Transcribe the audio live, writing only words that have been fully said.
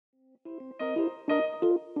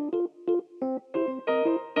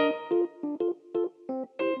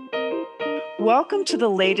Welcome to the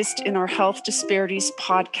latest in our Health Disparities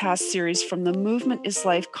podcast series from the Movement is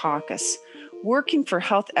Life Caucus, working for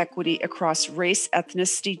health equity across race,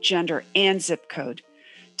 ethnicity, gender, and zip code.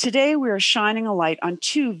 Today, we are shining a light on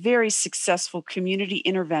two very successful community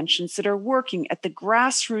interventions that are working at the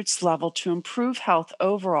grassroots level to improve health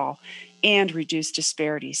overall and reduce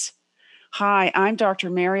disparities. Hi, I'm Dr.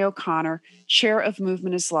 Mary O'Connor, Chair of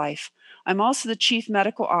Movement is Life. I'm also the Chief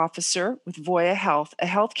Medical Officer with Voya Health, a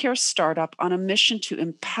healthcare startup on a mission to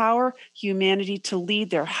empower humanity to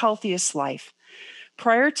lead their healthiest life.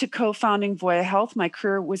 Prior to co-founding Voya Health, my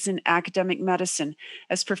career was in academic medicine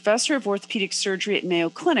as professor of orthopedic surgery at Mayo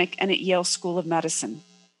Clinic and at Yale School of Medicine.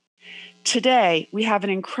 Today, we have an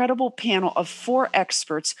incredible panel of 4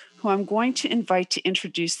 experts who I'm going to invite to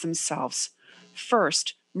introduce themselves.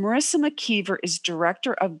 First, Marissa McKeever is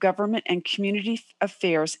Director of Government and Community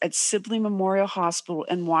Affairs at Sibley Memorial Hospital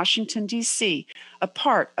in Washington, D.C., a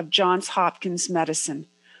part of Johns Hopkins Medicine.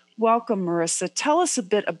 Welcome, Marissa. Tell us a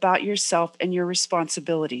bit about yourself and your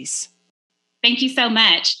responsibilities. Thank you so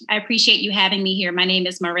much. I appreciate you having me here. My name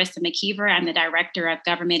is Marissa McKeever. I'm the Director of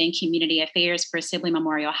Government and Community Affairs for Sibley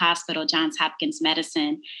Memorial Hospital, Johns Hopkins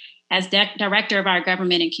Medicine. As Director of our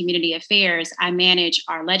Government and Community Affairs, I manage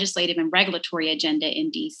our legislative and regulatory agenda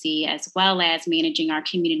in DC, as well as managing our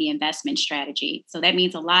community investment strategy. So that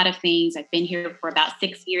means a lot of things. I've been here for about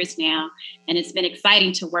 6 years now, and it's been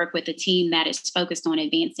exciting to work with a team that is focused on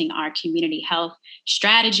advancing our community health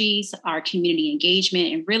strategies, our community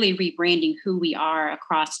engagement, and really rebranding who we are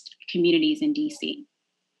across communities in DC.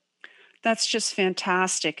 That's just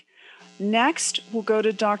fantastic. Next, we'll go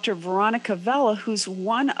to Dr. Veronica Vella, who's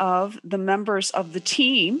one of the members of the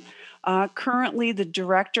team, currently the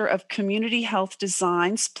Director of Community Health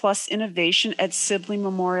Designs plus Innovation at Sibley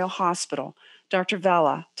Memorial Hospital. Dr.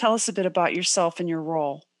 Vella, tell us a bit about yourself and your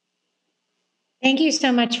role. Thank you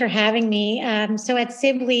so much for having me. So at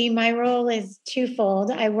Sibley, my role is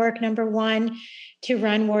twofold. I work, number one, to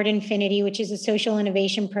run Ward Infinity, which is a social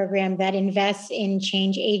innovation program that invests in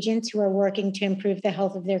change agents who are working to improve the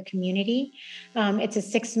health of their community. It's a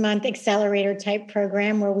 6-month accelerator type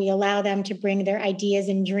program where we allow them to bring their ideas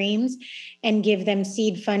and dreams and give them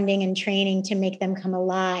seed funding and training to make them come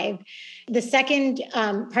alive. The second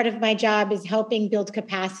part of my job is helping build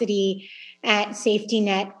capacity at safety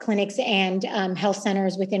net clinics and health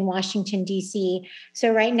centers within Washington, D.C.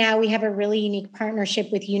 So right now we have a really unique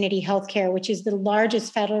partnership with Unity Healthcare, which is the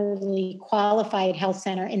largest federally qualified health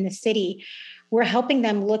center in the city. We're helping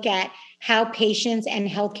them look at how patients and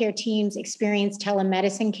healthcare teams experience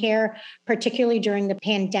telemedicine care, particularly during the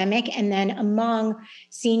pandemic, and then among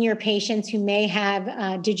senior patients who may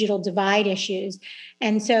have digital divide issues.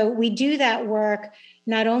 And so we do that work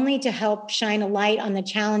not only to help shine a light on the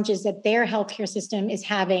challenges that their healthcare system is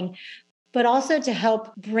having, but also to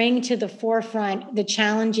help bring to the forefront the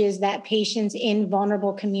challenges that patients in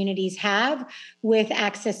vulnerable communities have with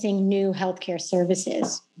accessing new healthcare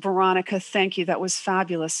services. Veronica, thank you. That was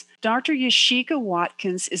fabulous. Dr. Yashika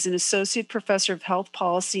Watkins is an associate professor of health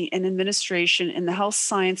policy and administration in the health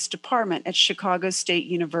science department at Chicago State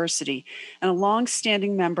University and a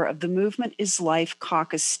longstanding member of the Movement is Life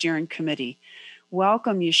Caucus Steering Committee.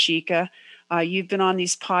 Welcome, Yashika. You've been on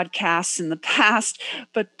these podcasts in the past,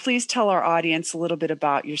 but please tell our audience a little bit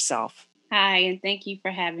about yourself. Hi, and thank you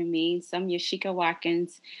for having me. So I'm Yashika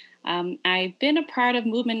Watkins. I've been a part of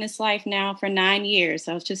Movement is Life now for 9 years.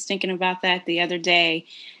 I was just thinking about that the other day.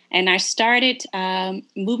 And I started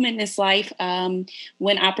Movement is Life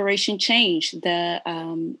when Operation Change,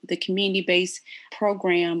 the community-based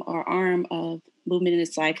program or arm of Movement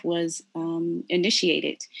is Life was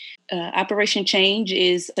initiated. Operation Change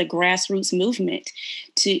is a grassroots movement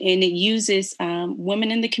and it uses women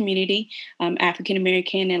in the community, African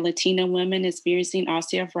American and Latino women experiencing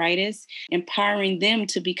osteoarthritis, empowering them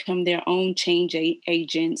to become their own change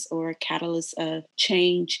agents or catalysts of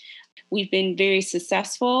change. We've been very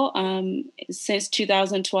successful since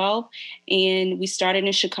 2012, and we started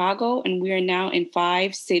in Chicago, and we are now in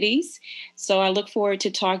 5 cities. So I look forward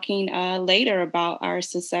to talking later about our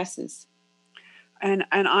successes. And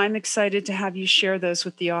I'm excited to have you share those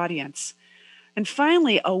with the audience. And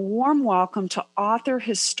finally, a warm welcome to author,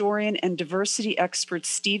 historian, and diversity expert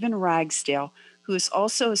Stephen Ragsdale, who is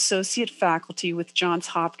also associate faculty with Johns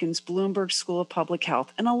Hopkins Bloomberg School of Public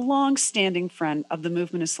Health and a long-standing friend of the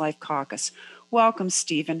Movement is Life Caucus. Welcome,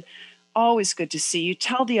 Stephen. Always good to see you.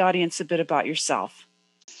 Tell the audience a bit about yourself.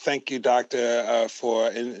 Thank you, Doctor, for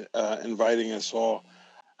inviting us all.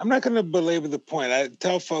 I'm not going to belabor the point. I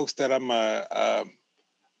tell folks that I'm a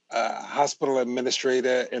a hospital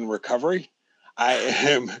administrator in recovery. I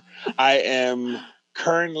am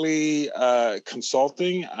currently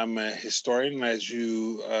consulting. I'm a historian, as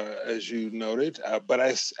you noted, but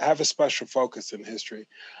I have a special focus in history.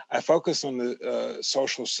 I focus on the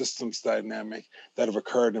social systems dynamic that have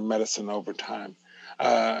occurred in medicine over time,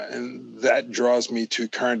 and that draws me to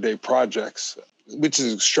current day projects, which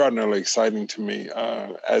is extraordinarily exciting to me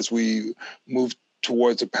as we move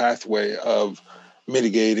towards a pathway of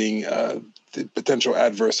mitigating the potential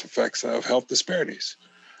adverse effects of health disparities.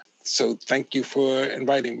 So thank you for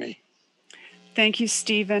inviting me. Thank you,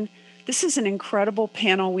 Stephen. This is an incredible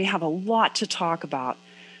panel. We have a lot to talk about.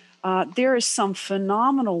 There is some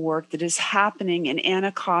phenomenal work that is happening in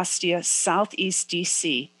Anacostia, Southeast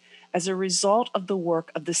DC, as a result of the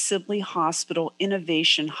work of the Sibley Hospital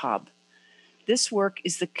Innovation Hub. This work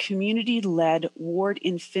is the community-led Ward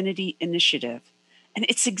Infinity Initiative, and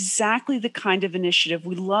it's exactly the kind of initiative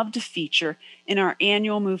we love to feature in our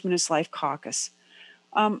annual Movement is Life caucus.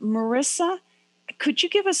 Marissa, could you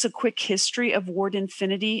give us a quick history of Ward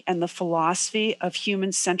Infinity and the philosophy of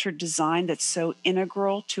human-centered design that's so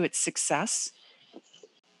integral to its success?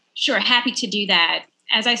 Sure, happy to do that.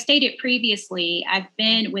 As I stated previously, I've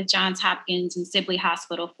been with Johns Hopkins and Sibley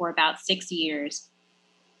Hospital for about 6 years.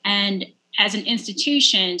 And as an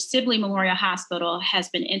institution, Sibley Memorial Hospital has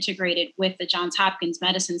been integrated with the Johns Hopkins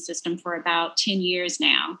Medicine system for about 10 years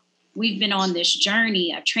now. We've been on this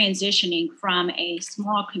journey of transitioning from a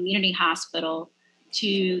small community hospital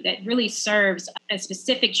that really serves a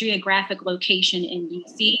specific geographic location in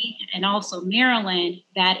DC and also Maryland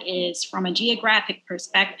that is, from a geographic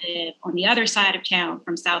perspective, on the other side of town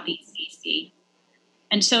from Southeast DC.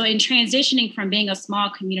 And so in transitioning from being a small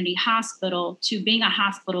community hospital to being a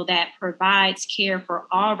hospital that provides care for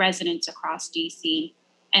all residents across DC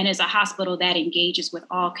and is a hospital that engages with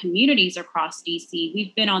all communities across DC,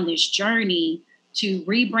 we've been on this journey to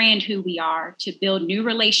rebrand who we are, to build new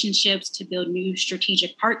relationships, to build new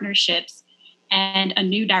strategic partnerships, and a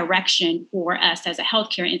new direction for us as a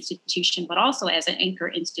healthcare institution, but also as an anchor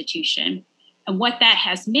institution. And what that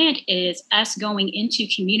has meant is us going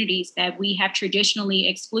into communities that we have traditionally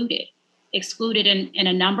excluded in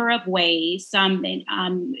a number of ways, some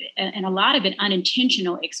and a lot of it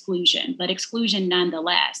unintentional exclusion, but exclusion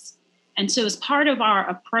nonetheless. And so as part of our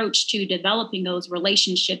approach to developing those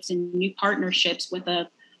relationships and new partnerships with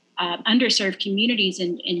underserved communities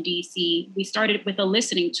in DC, we started with a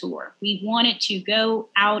listening tour. We wanted to go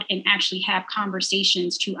out and actually have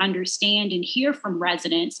conversations to understand and hear from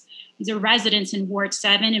residents. These are residents in Ward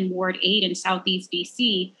 7 and Ward 8 in Southeast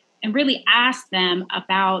DC, and really ask them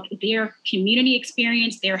about their community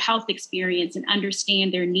experience, their health experience, and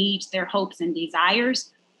understand their needs, their hopes, and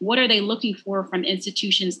desires. What are they looking for from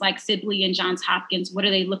institutions like Sibley and Johns Hopkins? What are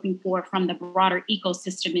they looking for from the broader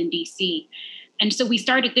ecosystem in DC? And so we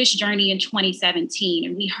started this journey in 2017,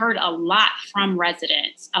 and we heard a lot from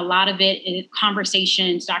residents. A lot of it is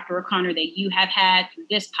conversations, Dr. O'Connor, that you have had through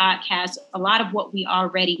this podcast, a lot of what we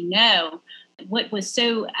already know. What was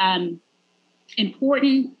so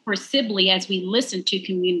important for Sibley as we listened to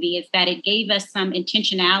community is that it gave us some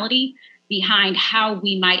intentionality behind how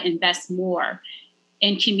we might invest more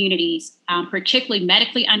in communities, particularly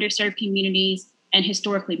medically underserved communities and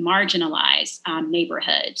historically marginalized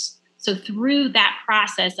neighborhoods. So through that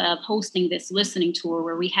process of hosting this listening tour,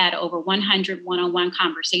 where we had over 100 one-on-one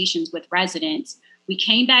conversations with residents, we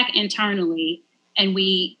came back internally and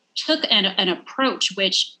we took an approach,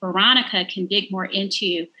 which Veronica can dig more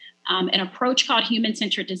into, an approach called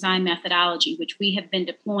human-centered design methodology, which we have been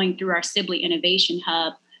deploying through our Sibley Innovation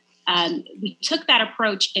Hub. We took that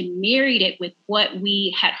approach and married it with what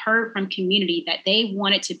we had heard from community, that they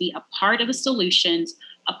wanted to be a part of the solutions,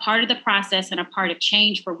 a part of the process, and a part of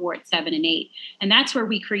change for Ward 7 and 8. And that's where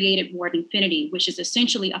we created Ward Infinity, which is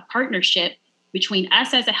essentially a partnership between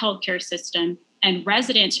us as a healthcare system and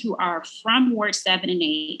residents who are from Ward 7 and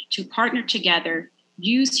 8 to partner together,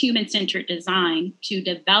 use human-centered design to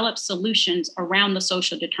develop solutions around the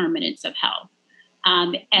social determinants of health.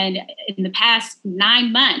 And in the past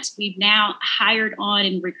 9 months, we've now hired on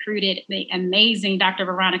and recruited the amazing Dr.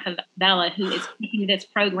 Veronica Bella, who is taking this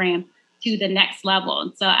program to the next level.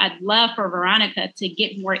 And so I'd love for Veronica to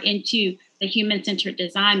get more into the human-centered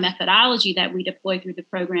design methodology that we deploy through the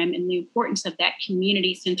program and the importance of that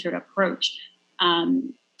community-centered approach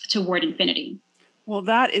to Ward Infinity. Well,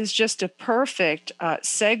 that is just a perfect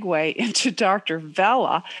segue into Dr.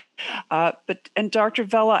 Vella. And Dr.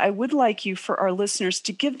 Vella, I would like you, for our listeners,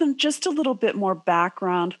 to give them just a little bit more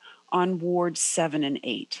background on Ward 7 and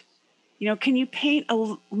 8. Can you paint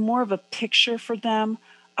more of a picture for them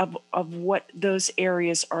of what those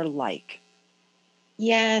areas are like?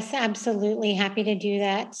 Yes, absolutely. Happy to do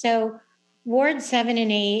that. So, Ward 7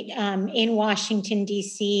 and 8 in Washington,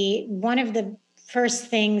 D.C., one of the first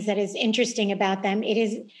things that is interesting about them, it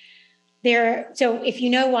is there. So, if you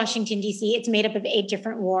know Washington, D.C., it's made up of 8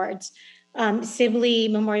 different wards. Sibley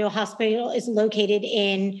Memorial Hospital is located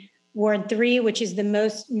in Ward 3, which is the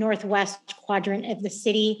most northwest quadrant of the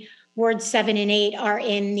city. Ward 7 and 8 are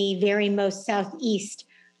in the very most southeast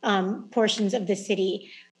portions of the city.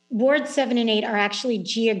 Ward 7 and 8 are actually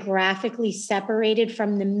geographically separated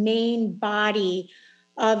from the main body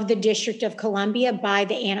of the District of Columbia by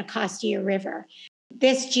the Anacostia River.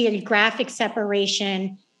 This geographic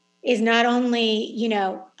separation is not only,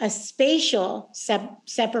 a spatial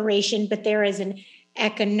separation, but there is an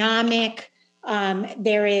economic,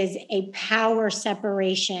 there is a power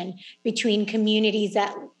separation between communities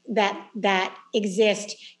that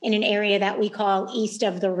exist in an area that we call east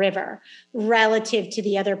of the river relative to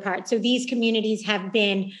the other part. So these communities have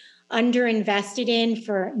been underinvested in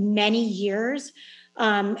for many years.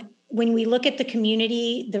 When we look at the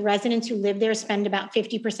community, the residents who live there spend about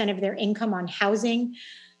 50% of their income on housing.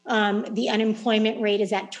 The unemployment rate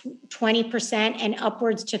is at 20% and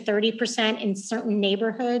upwards to 30% in certain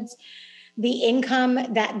neighborhoods. The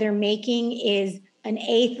income that they're making is an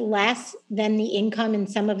eighth less than the income in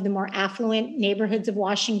some of the more affluent neighborhoods of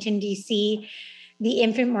Washington, D.C. The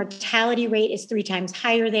infant mortality rate is 3 times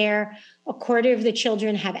higher there. A quarter of the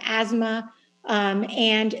children have asthma.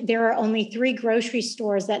 And there are only 3 grocery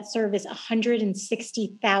stores that service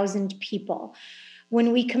 160,000 people.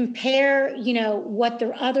 When we compare, what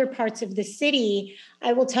the other parts of the city,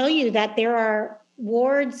 I will tell you that there are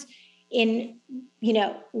wards in,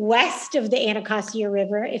 west of the Anacostia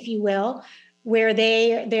River, if you will, where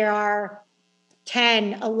there are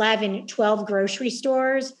 10, 11, 12 grocery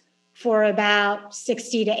stores for about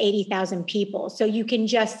 60 to 80,000 people. So you can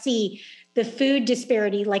just see the food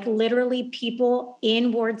disparity, like literally people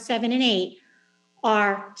in Ward 7 and 8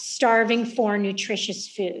 are starving for nutritious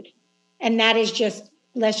food. And that is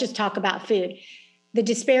let's just talk about food. The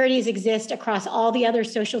disparities exist across all the other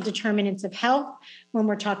social determinants of health when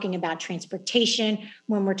we're talking about transportation,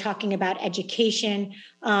 when we're talking about education.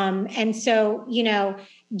 And so,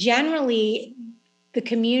 generally, the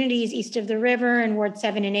communities east of the river in Ward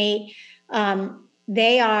 7 and 8,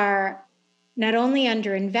 they are not only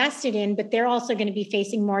underinvested in, but they're also going to be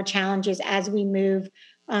facing more challenges as we move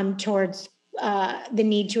towards the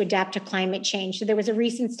need to adapt to climate change. So there was a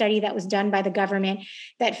recent study that was done by the government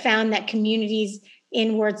that found that communities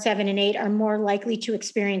in Ward 7 and 8 are more likely to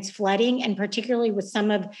experience flooding, and particularly with some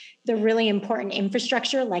of the really important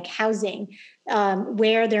infrastructure like housing,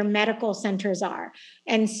 where their medical centers are.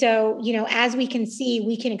 And so, as we can see,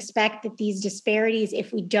 we can expect that these disparities,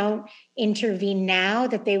 if we don't intervene now,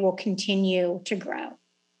 that they will continue to grow.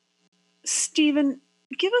 Stephen,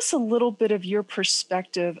 give us a little bit of your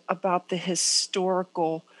perspective about the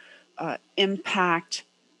historical impact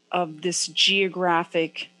of this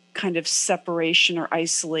geographic kind of separation or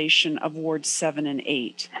isolation of Ward 7 and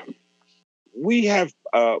 8. We have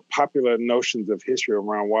popular notions of history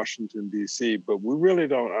around Washington, D.C., but we really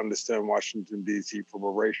don't understand Washington, D.C. from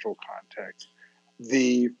a racial context.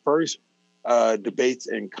 The first debates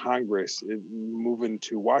in Congress moving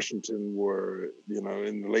to Washington were,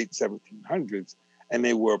 in the late 1700s, and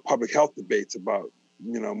they were public health debates about,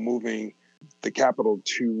 moving the capital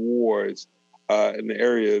towards an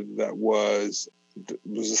area that was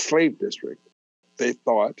a slave district. They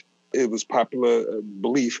thought it was popular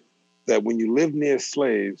belief that when you live near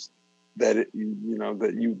slaves, that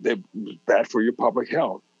that was bad for your public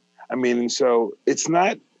health. And so it's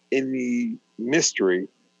not any mystery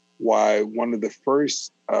why one of the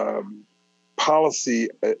first policy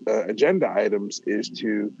agenda items is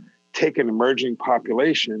to take an emerging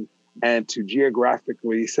population and to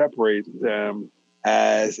geographically separate them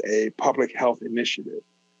as a public health initiative,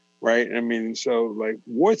 right? So like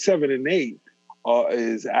Ward 7 and 8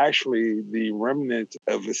 is actually the remnant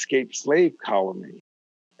of escaped slave colony.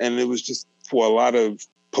 And it was just for a lot of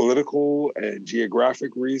political and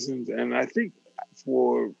geographic reasons. And I think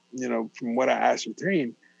from what I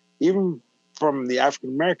ascertained, even from the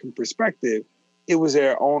African-American perspective, it was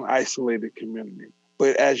their own isolated community.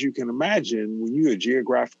 But as you can imagine, when you are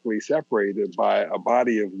geographically separated by a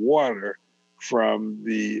body of water from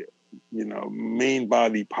the, main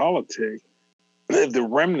body politic, the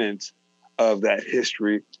remnants of that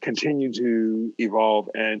history continue to evolve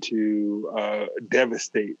and to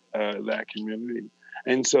devastate that community.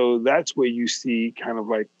 And so that's where you see kind of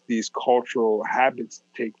like these cultural habits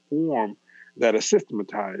take form that are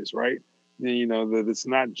systematized, right? That it's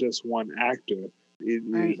not just one actor. It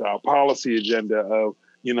is our policy agenda of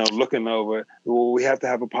looking over, well, we have to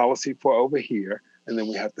have a policy for over here, and then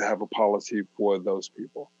we have to have a policy for those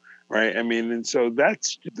people, right? I mean, and so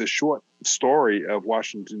that's the short story of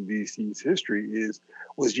Washington, D.C.'s history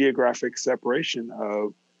was geographic separation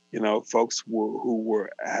of, folks who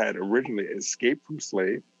had originally escaped from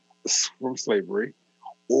slavery,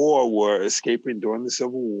 or were escaping during the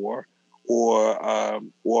Civil War, or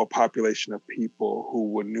a population of people who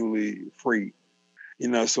were newly freed.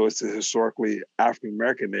 So it's a historically African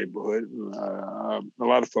American neighborhood. A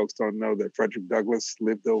lot of folks don't know that Frederick Douglass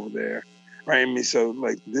lived over there, right? I mean, so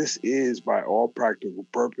like this is, by all practical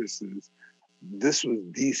purposes, this was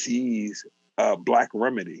DC's Black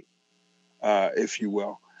remedy, if you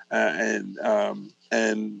will, and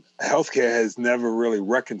healthcare has never really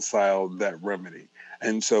reconciled that remedy.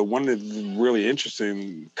 And so one of the really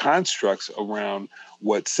interesting constructs around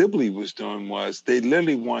what Sibley was doing was they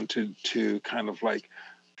literally wanted to kind of like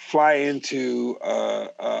fly into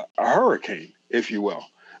a hurricane, if you will,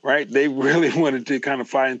 right? They really wanted to kind of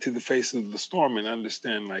fly into the face of the storm and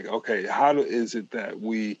understand, like, okay, is it that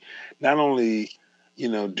we not only,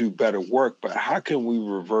 do better work, but how can we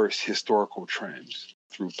reverse historical trends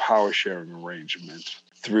through power sharing arrangements,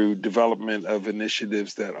 through development of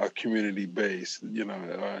initiatives that are community-based?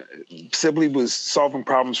 Sibley was solving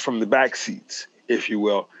problems from the back seats, if you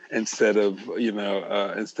will, instead of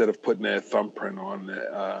putting their thumbprint on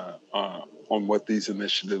what these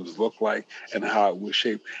initiatives look like and how it was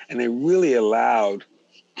shaped. And they really allowed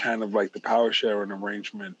kind of like the power sharing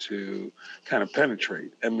arrangement to kind of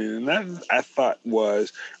penetrate. I mean, and that I thought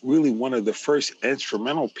was really one of the first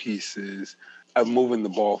instrumental pieces of moving the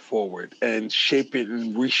ball forward and shaping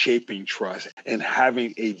and reshaping trust and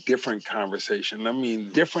having a different conversation. I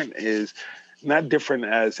mean, different is not different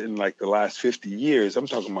as in like the last 50 years. I'm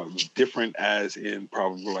talking about different as in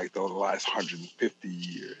probably like the last 150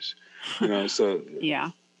 years. So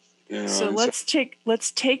yeah. So let's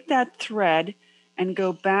take that thread and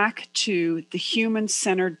go back to the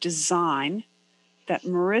human-centered design that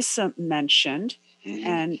Marissa mentioned,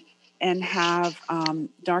 mm-hmm. and have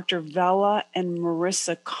Dr. Vella and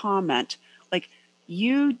Marissa comment. Like,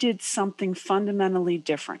 you did something fundamentally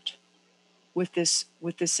different with this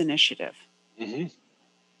initiative. Mm-hmm.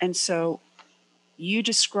 And so you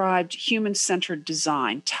described human-centered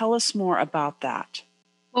design. Tell us more about that.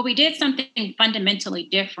 Well, we did something fundamentally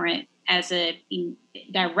different as a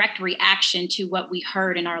direct reaction to what we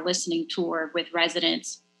heard in our listening tour with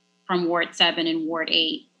residents from Ward 7 and Ward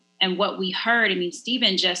 8. And what we heard,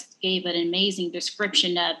 Stephen just gave an amazing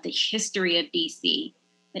description of the history of DC.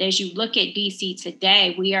 But as you look at DC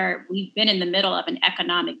today, we've been in the middle of an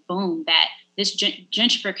economic boom that this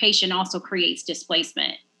gentrification also creates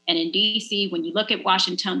displacement. And in DC, when you look at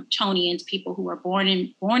Washingtonians, people who are born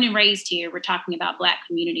and raised here, we're talking about Black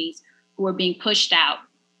communities who are being pushed out.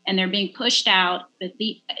 And they're being pushed out, but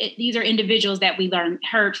these are individuals that we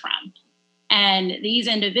heard from. And these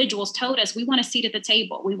individuals told us, we want a seat at the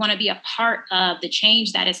table. We want to be a part of the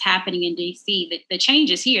change that is happening in DC. The change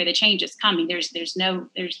is here. The change is coming. There's no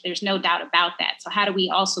doubt about that. So how do we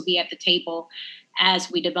also be at the table as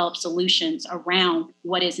we develop solutions around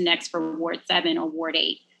what is next for Ward 7 or Ward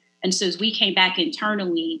 8? And so as we came back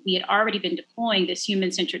internally, we had already been deploying this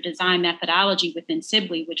human-centered design methodology within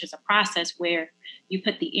Sibley, which is a process where you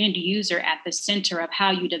put the end user at the center of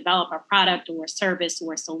how you develop a product or a service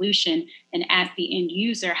or a solution, and ask the end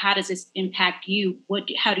user, how does this impact you?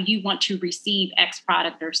 How do you want to receive X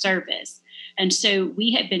product or service? And so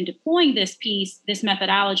we had been deploying this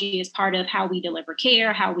methodology as part of how we deliver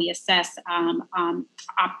care, how we assess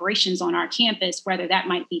operations on our campus, whether that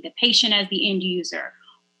might be the patient as the end user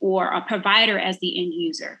or a provider as the end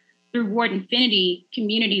user. Through Ward Infinity,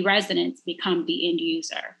 community residents become the end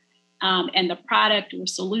user. And the product or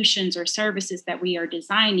solutions or services that we are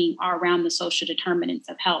designing are around the social determinants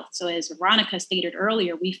of health. So as Veronica stated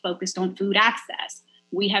earlier, we focused on food access.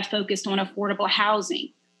 We have focused on affordable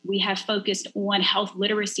housing. We have focused on health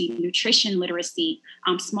literacy, nutrition literacy,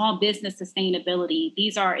 small business sustainability.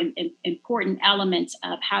 These are important elements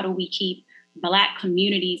of how do we keep Black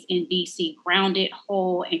communities in DC grounded,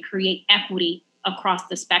 whole, and create equity across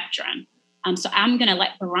the spectrum. So I'm going to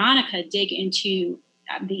let Veronica dig into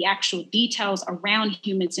the actual details around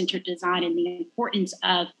human-centered design and the importance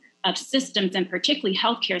of systems, and particularly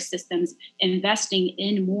healthcare systems, investing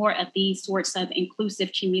in more of these sorts of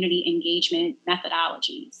inclusive community engagement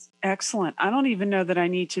methodologies. Excellent. I don't even know that I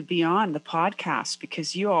need to be on the podcast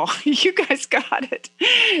because you guys got it.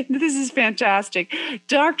 This is fantastic.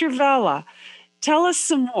 Dr. Vella, tell us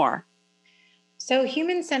some more. So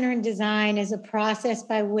human-centered design is a process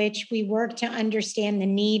by which we work to understand the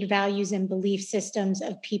need, values, and belief systems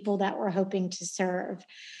of people that we're hoping to serve.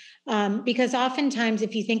 Because oftentimes,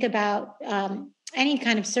 if you think about any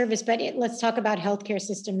kind of service, but let's talk about healthcare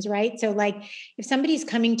systems, right? So like if somebody's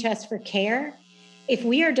coming to us for care, if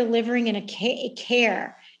we are delivering a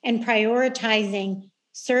care and prioritizing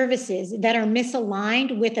services that are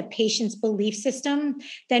misaligned with a patient's belief system,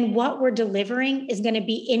 then what we're delivering is going to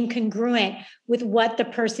be incongruent with what the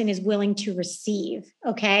person is willing to receive.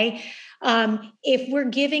 Okay. If we're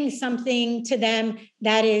giving something to them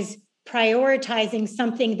that is prioritizing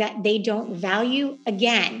something that they don't value,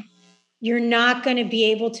 again, you're not going to be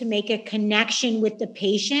able to make a connection with the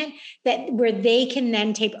patient that where they can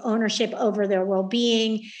then take ownership over their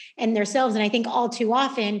well-being and themselves. And I think all too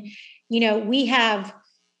often, we have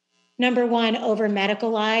number one, over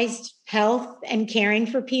medicalized health and caring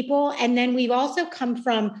for people. And then we've also come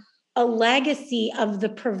from a legacy of the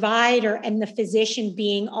provider and the physician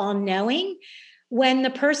being all knowing, when the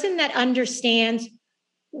person that understands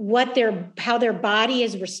how their body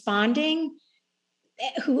is responding,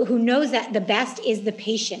 who knows that the best is the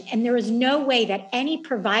patient. And there is no way that a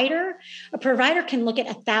provider can look at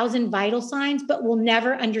 1,000 vital signs, but will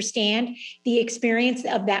never understand the experience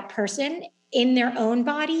of that person in their own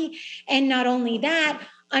body. And not only that,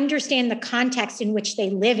 understand the context in which they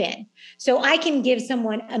live in. So I can give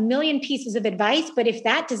someone 1,000,000 pieces of advice, but if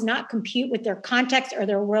that does not compute with their context or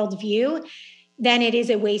their worldview, then it is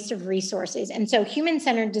a waste of resources. And so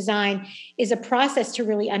human-centered design is a process to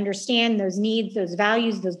really understand those needs, those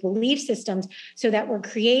values, those belief systems, so that we're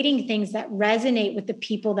creating things that resonate with the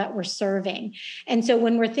people that we're serving. And so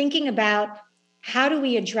when we're thinking about how do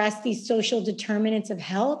we address these social determinants of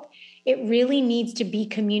health, it really needs to be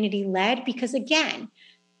community-led, because again,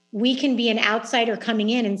 we can be an outsider coming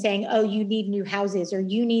in and saying, oh, you need new houses, or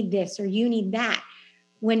you need this, or you need that,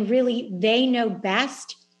 when really they know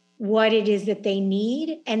best what it is that they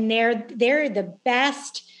need. And they're the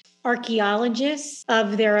best archaeologists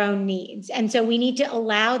of their own needs. And so we need to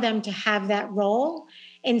allow them to have that role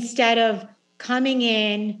instead of coming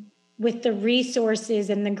in with the resources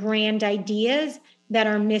and the grand ideas that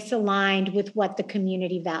are misaligned with what the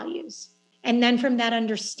community values. And then from that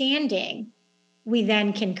understanding, we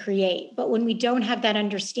then can create. But when we don't have that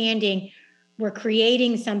understanding, we're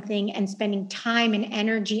creating something and spending time and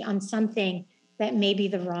energy on something that may be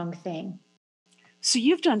the wrong thing. So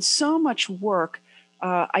you've done so much work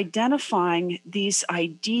identifying these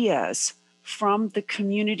ideas from the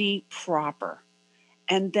community proper,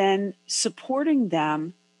 and then supporting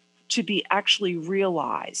them to be actually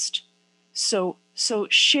realized. So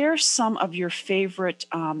share some of your favorite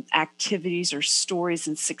activities or stories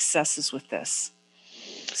and successes with this.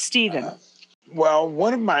 Stephen. Well,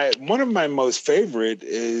 one of my most favorite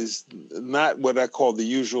is not what I call the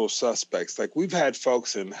usual suspects. Like we've had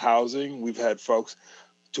folks in housing, we've had folks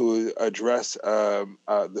to address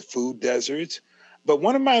the food deserts. But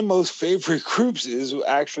one of my most favorite groups is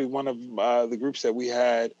actually one of the groups that we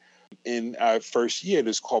had in our first year. It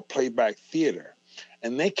is called Playback Theater.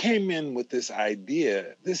 And they came in with this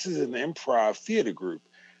idea. This is an improv theater group.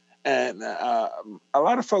 And a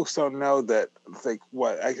lot of folks don't know that, like,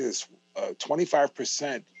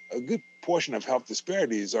 25%, a good portion of health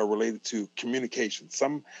disparities are related to communication,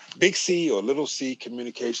 some big C or little c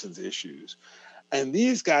communications issues. And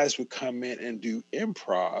these guys would come in and do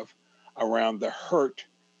improv around the hurt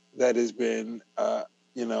that has been,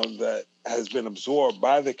 that has been absorbed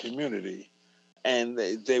by the community. And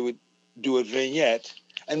they would do a vignette,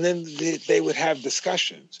 and then they would have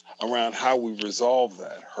discussions around how we resolve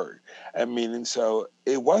that hurt. I mean, and so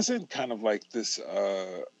it wasn't kind of like this,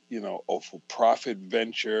 for-profit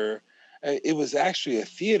venture. It was actually a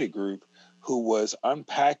theater group who was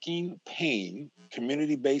unpacking pain,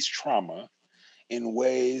 community-based trauma, in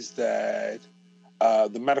ways that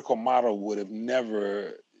the medical model would have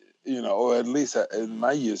never, or at least in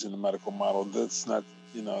my years in the medical model, that's not,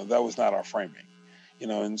 that was not our framing,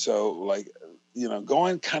 and so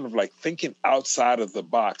going kind of like thinking outside of the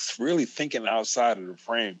box, really thinking outside of the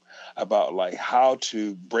frame about like how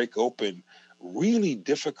to break open really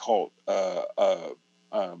difficult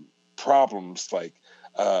problems like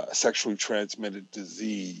sexually transmitted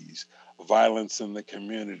disease, violence in the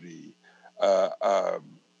community,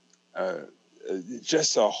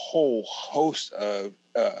 just a whole host of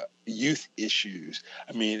youth issues.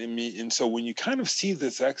 I mean, and so when you kind of see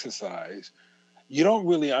this exercise, you don't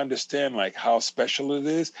really understand like how special it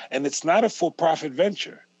is, and it's not a for-profit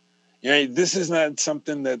venture. This is not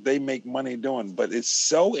something that they make money doing, but it's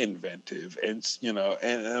so inventive and,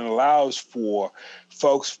 and it allows for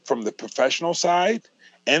folks from the professional side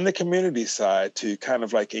and the community side to kind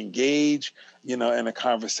of like engage, in a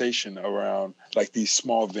conversation around like these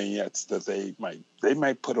small vignettes that they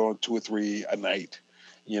might put on 2 or 3 a night,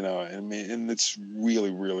 and it's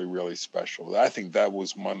really, really, really special. I think that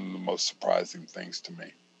was one of the most surprising things to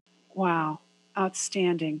me. Wow.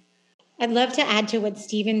 Outstanding. I'd love to add to what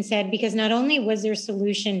Stephen said, because not only was their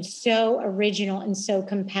solution so original and so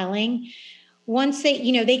compelling, once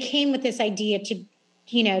they came with this idea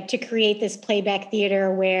to create this playback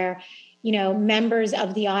theater where, members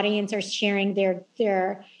of the audience are sharing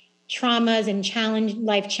their traumas and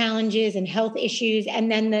life challenges and health issues.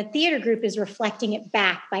 And then the theater group is reflecting it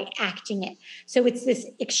back by acting it. So it's this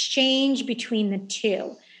exchange between the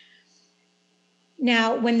two.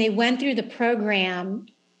 Now, when they went through the program,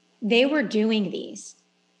 they were doing these,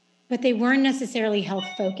 but they weren't necessarily health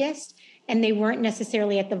focused and they weren't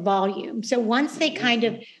necessarily at the volume. So once they kind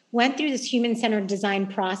of went through this human-centered design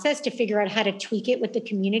process to figure out how to tweak it with the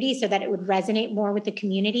community so that it would resonate more with the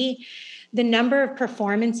community, the number of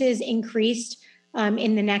performances increased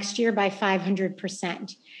in the next year by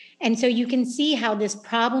 500%. And so you can see how this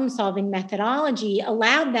problem-solving methodology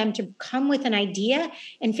allowed them to come with an idea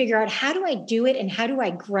and figure out, how do I do it and how do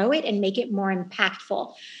I grow it and make it more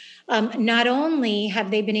impactful? Not only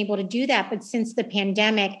have they been able to do that, but since the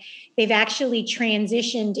pandemic, they've actually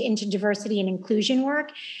transitioned into diversity and inclusion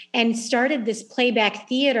work and started this playback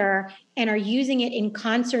theater and are using it in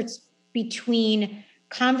concerts between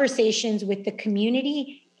conversations with the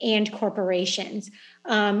community and corporations.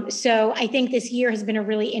 So I think this year has been a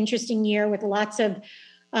really interesting year with lots of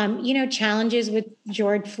challenges with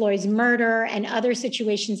George Floyd's murder and other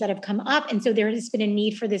situations that have come up. And so there has been a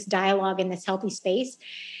need for this dialogue in this healthy space.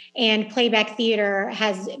 And playback theater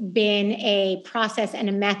has been a process and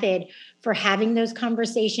a method for having those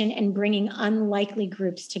conversations and bringing unlikely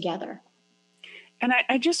groups together. And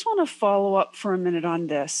I just want to follow up for a minute on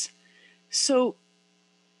this. So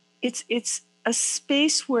it's a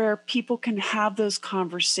space where people can have those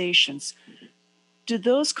conversations. Do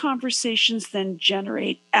those conversations then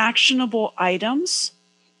generate actionable items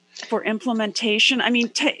for implementation? I mean,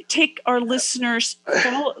 take our listeners,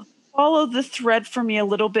 follow the thread for me a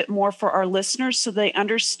little bit more for our listeners so they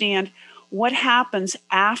understand what happens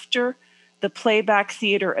after the playback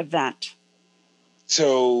theater event.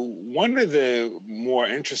 So one of the more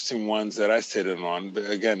interesting ones that I sit in on, but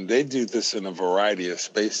again, they do this in a variety of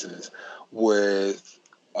spaces, was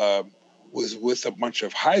with a bunch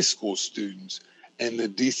of high school students and the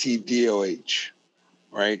DC DOH,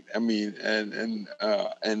 right? I mean, and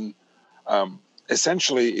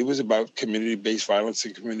essentially it was about community-based violence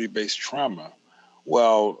and community-based trauma.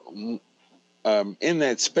 Well, in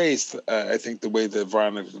that space, I think the way the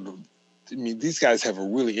violence, these guys have a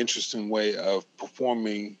really interesting way of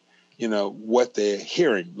performing, what they're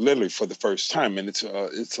hearing literally for the first time. And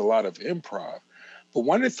it's a lot of improv. But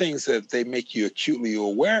one of the things that they make you acutely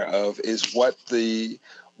aware of is what they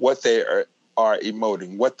are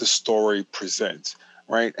emoting, what the story presents,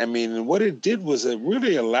 right? I mean, and what it did was it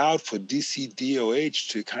really allowed for DC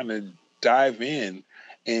DOH to kind of dive in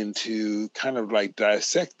and to kind of like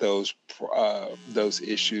dissect those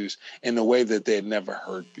issues in a way that they had never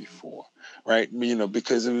heard before, right?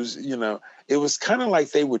 Because it was kind of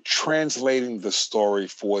like they were translating the story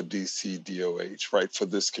for DC DOH, right, for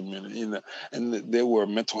this community, and there were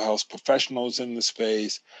mental health professionals in the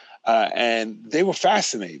space, and they were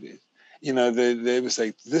fascinated. They was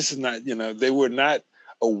like, this is not, they were not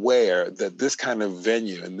aware that this kind of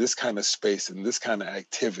venue and this kind of space and this kind of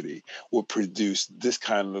activity will produce this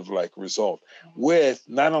kind of like result with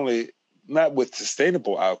not with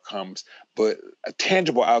sustainable outcomes, but a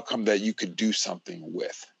tangible outcome that you could do something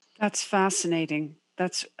with. That's fascinating.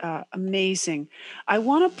 That's amazing. I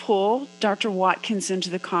want to pull Dr. Watkins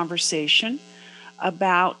into the conversation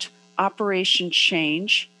about Operation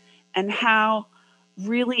Change and how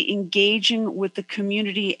really engaging with the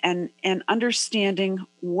community and understanding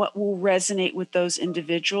what will resonate with those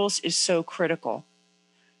individuals is so critical.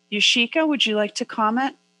 Yashika, would you like to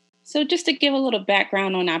comment? So just to give a little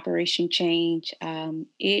background on Operation Change,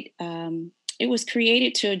 it was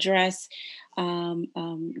created to address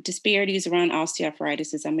disparities around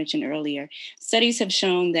osteoarthritis, as I mentioned earlier. Studies have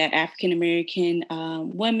shown that African American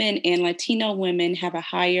women and Latino women have a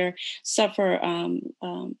higher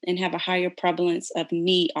and have a higher prevalence of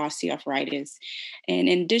knee osteoarthritis. And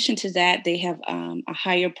in addition to that, they have a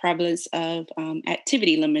higher prevalence of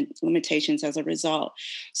activity limitations as a result.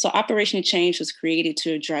 So Operation Change was created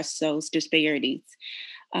to address those disparities.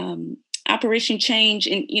 Operation Change,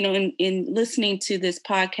 in listening to this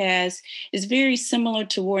podcast, is very similar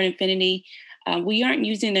to War Infinity. We aren't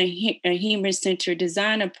using a human-centered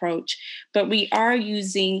design approach, but we are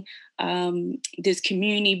using this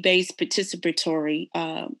community-based participatory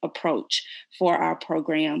approach for our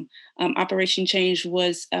program. Operation Change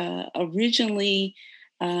was originally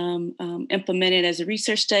implemented as a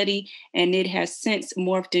research study, and it has since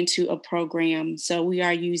morphed into a program. So we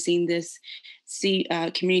are using this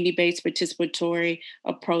community-based participatory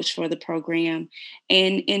approach for the program.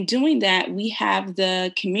 And in doing that, we have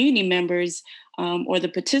the community members or the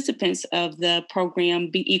participants of the program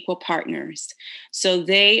be equal partners. So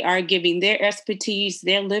they are giving their expertise,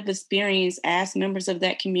 their lived experience as members of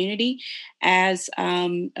that community, as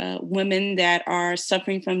women that are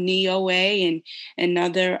suffering from knee OA and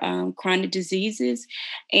other chronic diseases.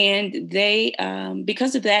 And they,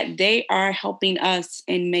 because of that, they are helping us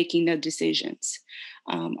in making the decisions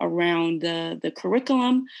around the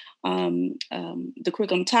curriculum, the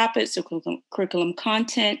curriculum topics, the curriculum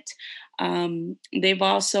content. They've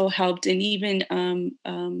also helped in even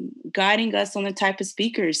guiding us on the type of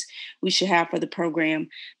speakers we should have for the program.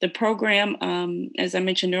 The program, as I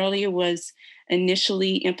mentioned earlier, was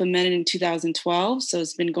initially implemented in 2012. So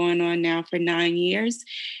it's been going on now for 9 years.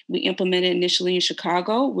 We implemented initially in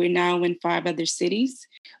Chicago. We're now in 5 other cities.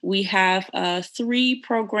 We have 3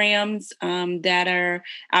 programs that are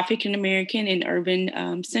African American in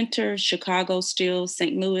urban centers: Chicago, still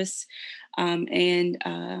St. Louis, and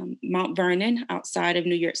Mount Vernon outside of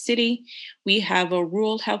New York City. We have a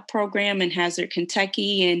rural health program in Hazard,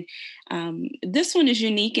 Kentucky. And this one is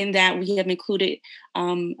unique in that we have included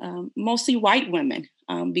mostly white women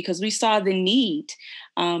because we saw the need.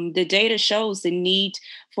 The data shows the need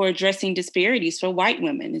for addressing disparities for white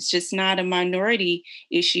women. It's just not a minority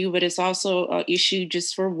issue, but it's also an issue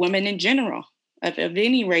just for women in general. Of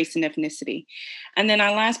any race and ethnicity. And then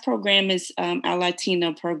our last program is our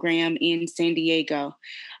Latino program in San Diego.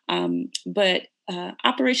 But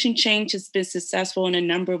Operation Change has been successful in a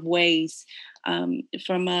number of ways.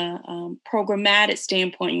 From a programmatic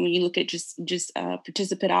standpoint, when you look at just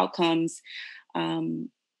participant outcomes,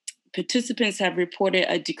 participants have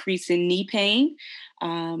reported a decrease in knee pain.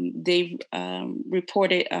 They've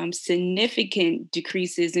reported significant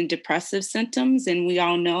decreases in depressive symptoms. And we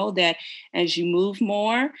all know that as you move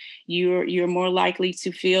more, you're more likely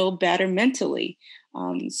to feel better mentally.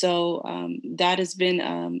 So that has been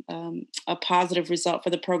a positive result for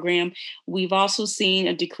the program. We've also seen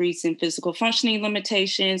a decrease in physical functioning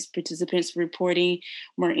limitations, participants reporting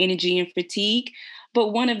more energy and fatigue.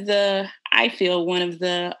 But I feel one of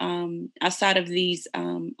the outside of these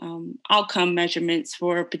outcome measurements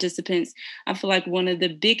for participants, I feel like one of the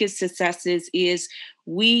biggest successes is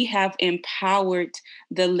we have empowered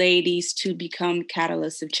the ladies to become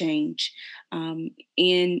catalysts of change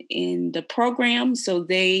in the program. So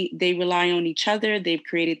they rely on each other. They've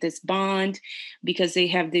created this bond because they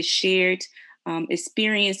have this shared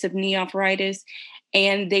experience of knee arthritis.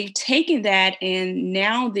 And they've taken that and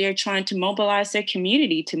now they're trying to mobilize their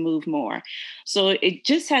community to move more. So it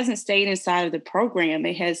just hasn't stayed inside of the program.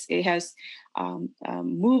 It has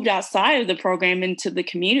moved outside of the program into the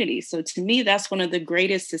community. So to me, that's one of the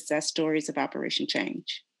greatest success stories of Operation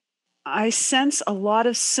Change. I sense a lot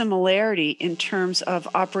of similarity in terms of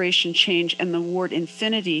Operation Change and the Ward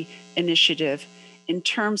Infinity initiative in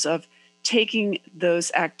terms of taking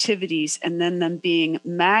those activities and then them being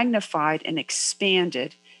magnified and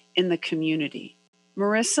expanded in the community.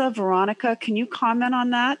 Marissa, Veronica, can you comment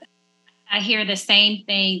on that? I hear the same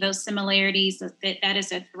thing, those similarities, that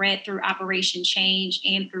is a thread through Operation Change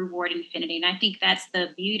and through Ward Infinity. And I think that's the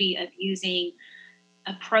beauty of using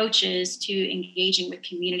approaches to engaging with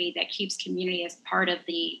community that keeps community as part of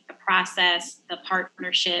the process, the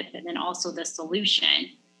partnership, and then also the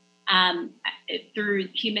solution. Through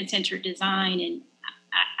human-centered design, and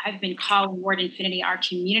I've been calling Ward Infinity our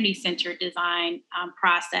community-centered design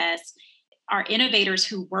process. Our innovators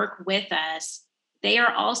who work with us, they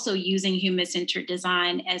are also using human-centered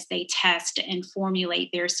design as they test and formulate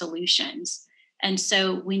their solutions. And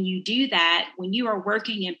so when you do that, when you are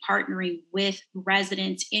working and partnering with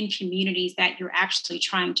residents in communities that you're actually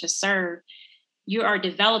trying to serve, you are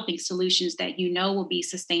developing solutions that you know will be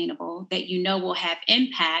sustainable, that you know will have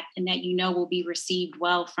impact, and that you know will be received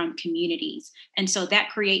well from communities. And so that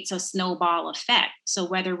creates a snowball effect. So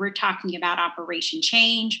whether we're talking about Operation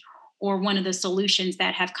Change or one of the solutions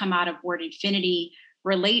that have come out of Ward Infinity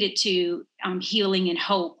related to healing and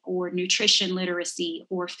hope, or nutrition literacy,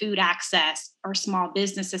 or food access, or small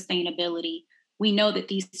business sustainability, we know that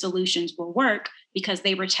these solutions will work because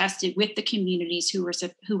they were tested with the communities who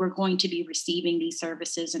were going to be receiving these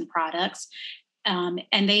services and products. and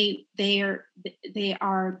they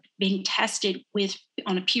are being tested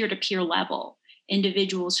on a peer-to-peer level.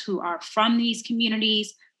 Individuals who are from these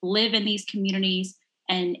communities, live in these communities,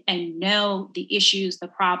 and know the issues, the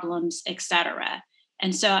problems, et cetera.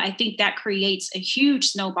 And so I think that creates a huge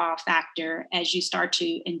snowball factor as you start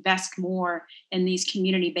to invest more in these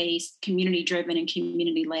community-based, community-driven, and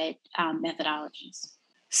community-led methodologies.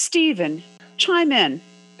 Stephen, chime in.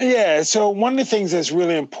 Yeah, so one of the things that's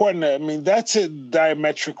really important, I mean, that's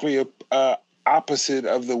diametrically opposite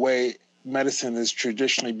of the way medicine has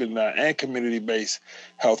traditionally been done and community-based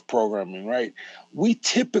health programming, right? We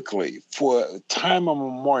typically, for time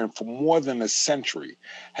immemorial, for more than a century,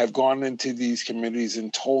 have gone into these communities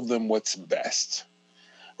and told them what's best,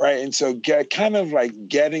 right? And so kind of like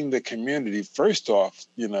getting the community, first off,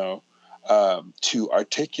 to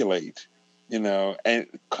articulate, and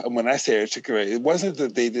when I say articulate, it wasn't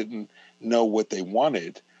that they didn't know what they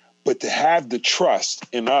wanted, but to have the trust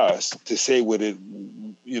in us to say what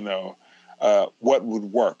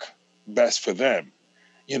would work best for them,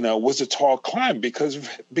 was a tall climb because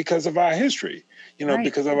of our history, Right.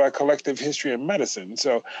 because of our collective history in medicine.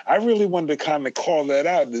 So I really wanted to kind of call that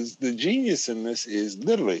out. The genius in this is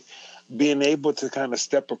literally being able to kind of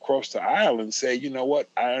step across the aisle and say, you know what,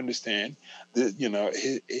 I understand that,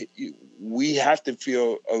 we have to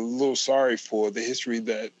feel a little sorry for the history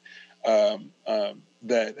that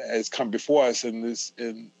that has come before us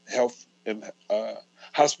in health and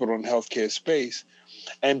hospital and healthcare space,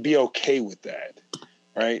 and be okay with that,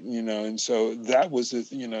 right? And so that was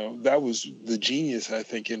the genius, I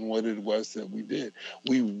think, in what it was that we did.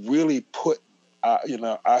 We really put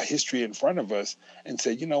our history in front of us and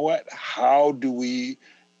said, you know what? How do we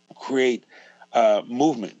create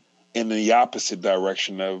movement in the opposite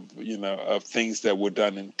direction of things that were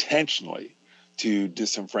done intentionally to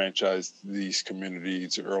disenfranchise these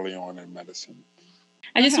communities early on in medicine?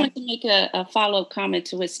 I just want to make a follow-up comment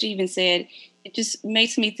to what Stephen said. It just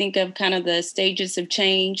makes me think of kind of the stages of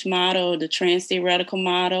change model, the trans-theoretical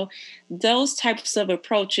model. Those types of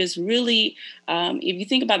approaches really, if you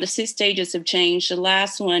think about the 6 stages of change, the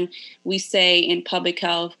last one we say in public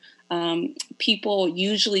health, people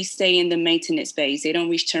usually stay in the maintenance phase. They don't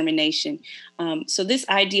reach termination. So this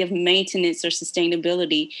idea of maintenance or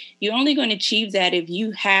sustainability, you're only going to achieve that if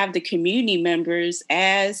you have the community members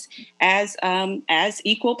as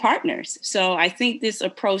equal partners. So I think this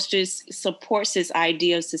approach just supports this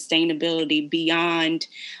idea of sustainability beyond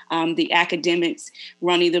the academics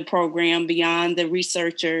running the program, beyond the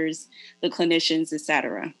researchers, the clinicians, et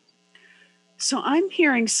cetera. So I'm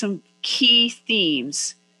hearing some key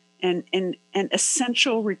themes and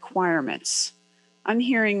essential requirements. I'm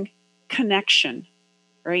hearing connection,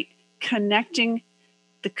 right? Connecting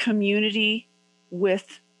the community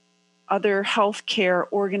with other healthcare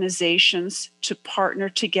organizations to partner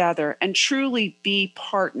together and truly be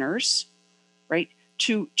partners, right?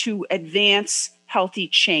 To advance healthy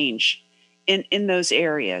change in those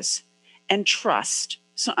areas, and trust.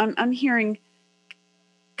 So I'm hearing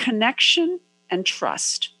connection and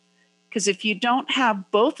trust. Because if you don't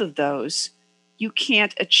have both of those, you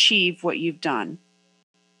can't achieve what you've done.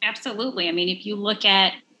 Absolutely. I mean, if you look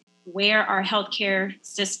at where our healthcare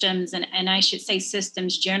systems, and I should say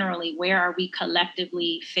systems generally, where are we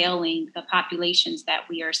collectively failing the populations that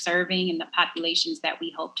we are serving and the populations that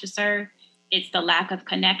we hope to serve? It's the lack of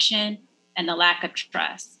connection and the lack of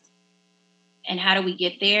trust. And how do we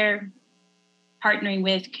get there? Partnering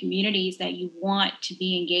with communities that you want to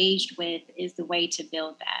be engaged with is the way to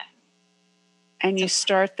build that. And you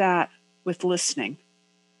start that with listening.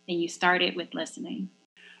 And you start it with listening.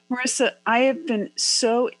 Marissa, I have been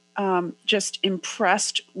so just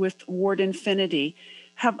impressed with Ward Infinity.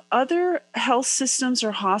 Have other health systems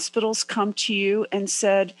or hospitals come to you and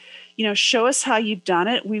said, show us how you've done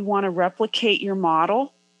it. We want to replicate your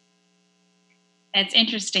model? That's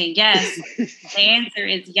interesting. Yes. The answer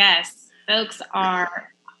is yes. Folks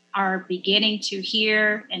are beginning to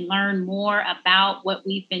hear and learn more about what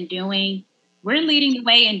we've been doing. We're leading the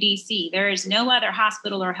way in DC. There is no other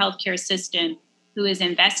hospital or healthcare system who is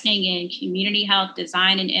investing in community health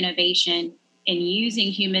design and innovation and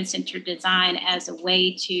using human-centered design as a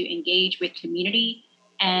way to engage with community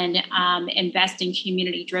and invest in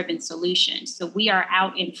community-driven solutions. So we are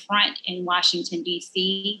out in front in Washington,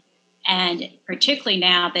 DC. And particularly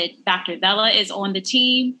now that Dr. Vela is on the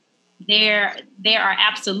team, there are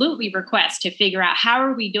absolutely requests to figure out how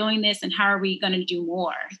are we doing this and how are we going to do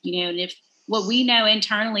more. And if what we know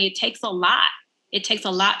internally, it takes a lot. It takes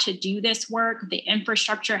a lot to do this work. The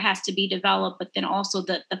infrastructure has to be developed, but then also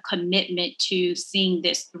the commitment to seeing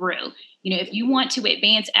this through. If you want to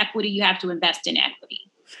advance equity, you have to invest in equity.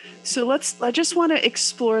 So I just want to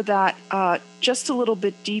explore that just a little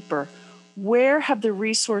bit deeper. Where have the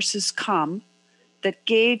resources come that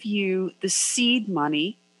gave you the seed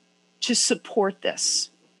money to support this?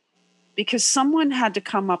 Because someone had to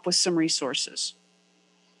come up with some resources.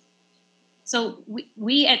 So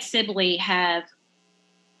we at Sibley have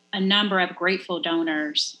a number of grateful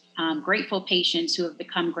donors, grateful patients who have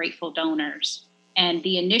become grateful donors. And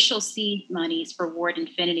the initial seed monies for Ward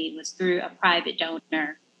Infinity was through a private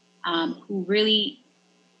donor who really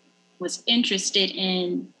was interested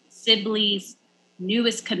in Sibley's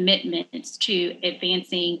newest commitments to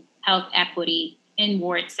advancing health equity in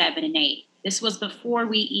Ward 7 and 8. This was before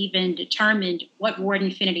we even determined what Ward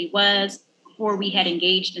Infinity was, before we had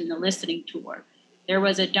engaged in the listening tour. There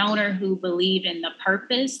was a donor who believed in the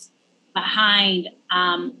purpose behind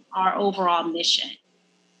our overall mission.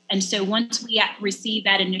 And so once we received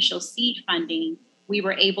that initial seed funding, we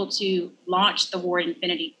were able to launch the Ward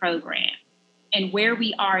Infinity program. And where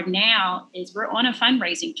we are now is we're on a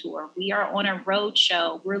fundraising tour. We are on a road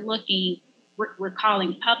show. We're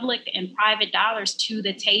calling public and private dollars to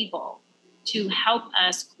the table to help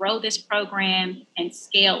us grow this program and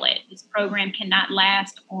scale it. This program cannot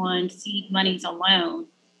last on seed monies alone.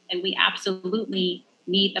 And we absolutely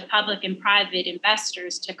need the public and private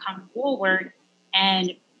investors to come forward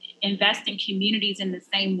and invest in communities in the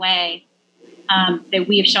same way that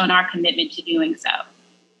we have shown our commitment to doing so.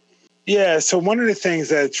 Yeah, so one of the things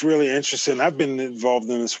that's really interesting, I've been involved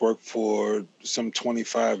in this work for some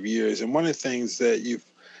 25 years, and one of the things that you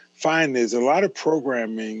find is a lot of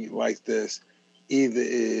programming like this either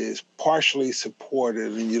is partially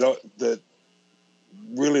supported and that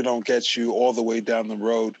really don't get you all the way down the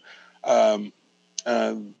road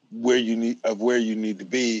where you need to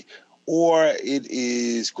be, or it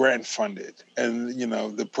is grant funded, and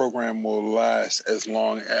the program will last as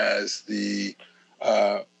long as the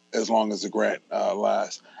grant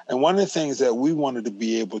lasts. And one of the things that we wanted to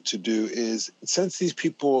be able to do is, since these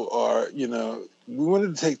people are, we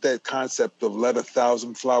wanted to take that concept of let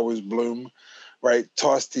 1,000 flowers bloom, right?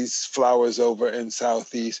 Toss these flowers over in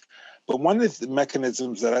Southeast. But one of the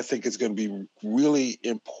mechanisms that I think is going to be really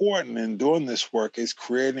important in doing this work is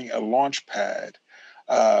creating a launch pad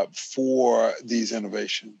for these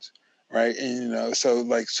innovations, right? And, so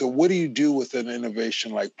what do you do with an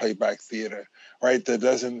innovation like playback theater, right? That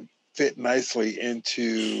doesn't fit nicely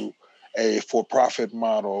into a for-profit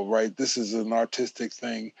model, right? This is an artistic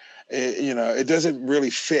thing. It doesn't really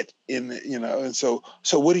fit in, and so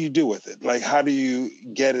what do you do with it? Like, how do you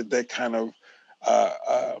get it that kind of,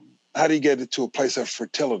 how do you get it to a place of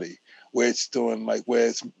fertility where it's doing where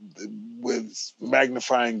it's with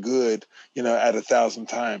magnifying good, at 1,000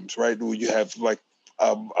 times, right? Where you have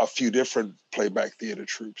a few different playback theater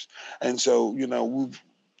troupes. And so,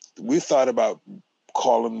 we've thought about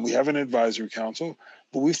we have an advisory council,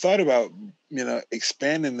 but we've thought about,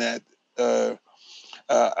 expanding that,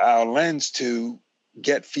 our lens to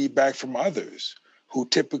get feedback from others who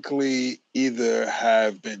typically either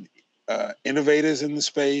have been innovators in the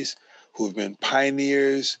space, who have been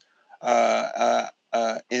pioneers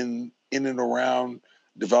in and around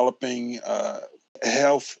developing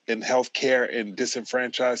health and healthcare in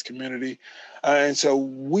disenfranchised community. And so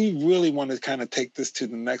we really want to kind of take this to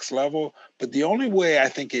the next level. But the only way I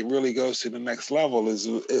think it really goes to the next level is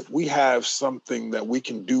if we have something that we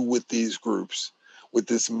can do with these groups, with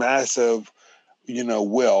this massive,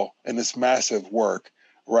 will and this massive work,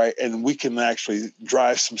 right? And we can actually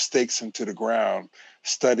drive some stakes into the ground,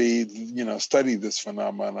 study this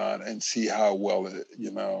phenomenon and see how well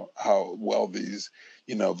these,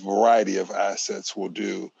 variety of assets will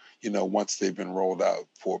do, once they've been rolled out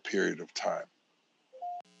for a period of time.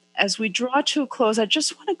 As we draw to a close, I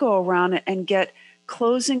just want to go around and get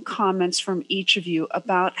closing comments from each of you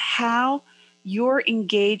about how your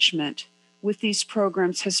engagement with these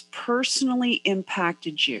programs has personally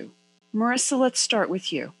impacted you. Marissa, let's start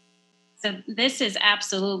with you. So this is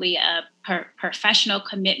absolutely a professional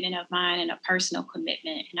commitment of mine and a personal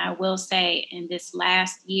commitment. And I will say in this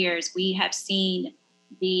last years, we have seen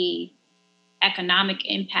the economic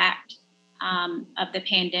impact of the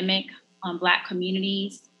pandemic on Black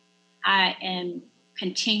communities. I am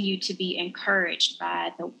continue to be encouraged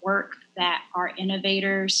by the work that our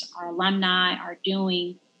innovators, our alumni are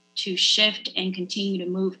doing to shift and continue to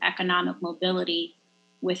move economic mobility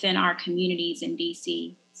within our communities in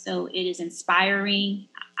DC. So it is inspiring.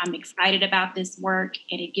 I'm excited about this work,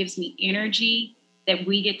 and it gives me energy that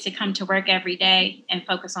we get to come to work every day and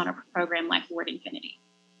focus on a program like Ward Infinity.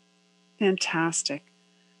 Fantastic.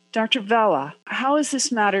 Dr. Vela, how has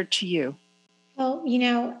this mattered to you? Well,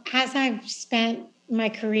 as I've spent my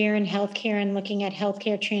career in healthcare and looking at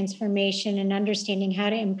healthcare transformation and understanding how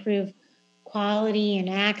to improve quality and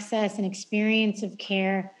access and experience of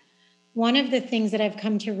care, one of the things that I've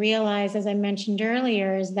come to realize, as I mentioned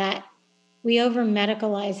earlier, is that we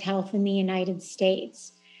over-medicalize health in the United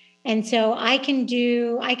States. And so I can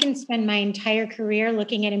spend my entire career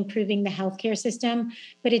looking at improving the healthcare system,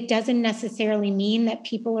 but it doesn't necessarily mean that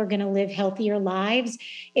people are going to live healthier lives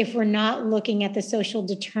if we're not looking at the social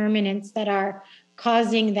determinants that are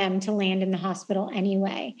causing them to land in the hospital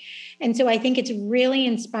anyway. And so I think it's really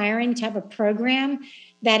inspiring to have a program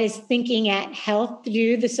that is thinking at health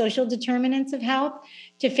through the social determinants of health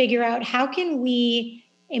to figure out how can we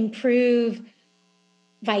improve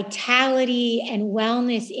vitality and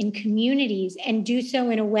wellness in communities and do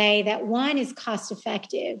so in a way that, one, is cost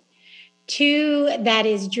effective, two, that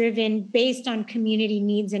is driven based on community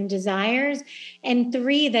needs and desires, and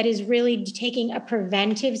three, that is really taking a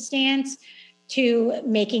preventive stance to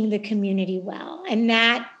making the community well. And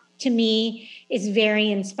that, to me, is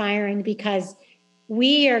very inspiring because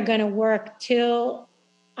we are going to work till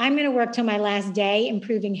my last day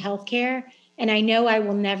improving healthcare, and I know I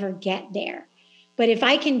will never get there. But if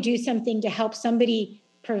I can do something to help somebody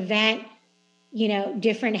prevent,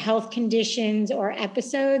 different health conditions or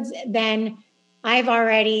episodes, then I've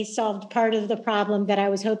already solved part of the problem that I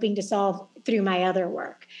was hoping to solve through my other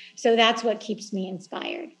work. So that's what keeps me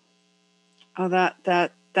inspired. Oh,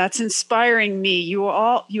 that's inspiring me. You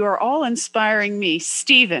are all inspiring me.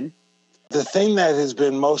 Stephen. The thing that has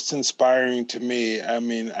been most inspiring to me,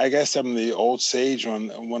 I guess I'm the old sage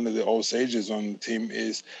one of the old sages on the team,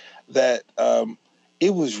 is that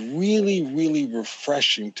it was really, really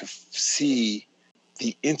refreshing to see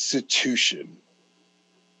the institution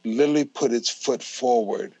literally put its foot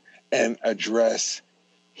forward and address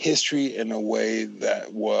history in a way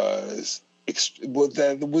that was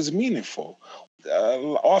meaningful.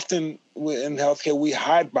 Often in healthcare, we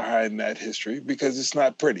hide behind that history because it's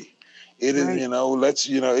not pretty. It is,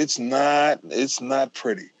 it's not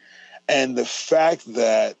pretty. And the fact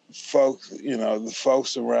that the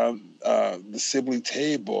folks around the Sibley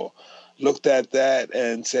table looked at that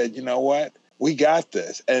and said, you know what, we got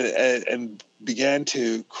this, and began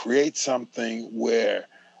to create something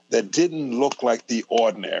that didn't look like the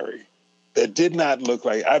ordinary, that did not look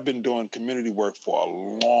like, I've been doing community work for a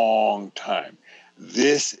long time.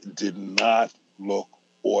 This did not look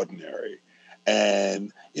ordinary.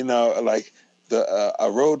 And, a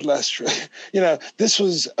road less, this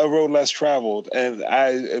was a road less traveled. And I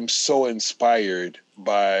am so inspired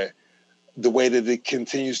by the way that it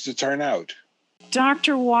continues to turn out.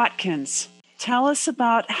 Dr. Watkins, tell us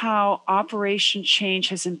about how Operation Change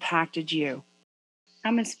has impacted you.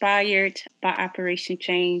 I'm inspired by Operation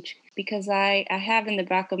Change because I have in the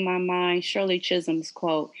back of my mind Shirley Chisholm's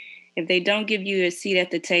quote, "If they don't give you a seat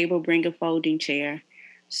at the table, bring a folding chair."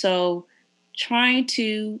 So trying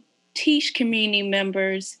to teach community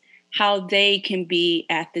members how they can be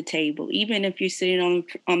at the table, even if you're sitting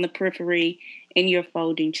on the periphery in your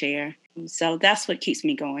folding chair. So that's what keeps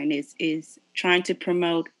me going is trying to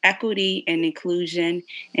promote equity and inclusion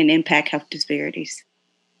and impact health disparities.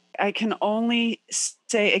 I can only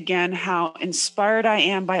say again how inspired I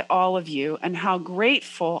am by all of you and how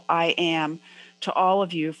grateful I am to all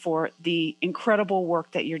of you for the incredible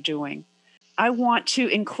work that you're doing. I want to,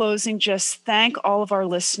 in closing, just thank all of our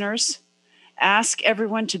listeners, ask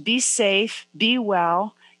everyone to be safe, be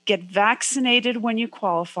well, get vaccinated when you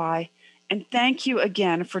qualify, and thank you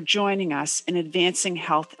again for joining us in advancing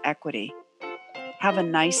health equity. Have a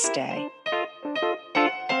nice day.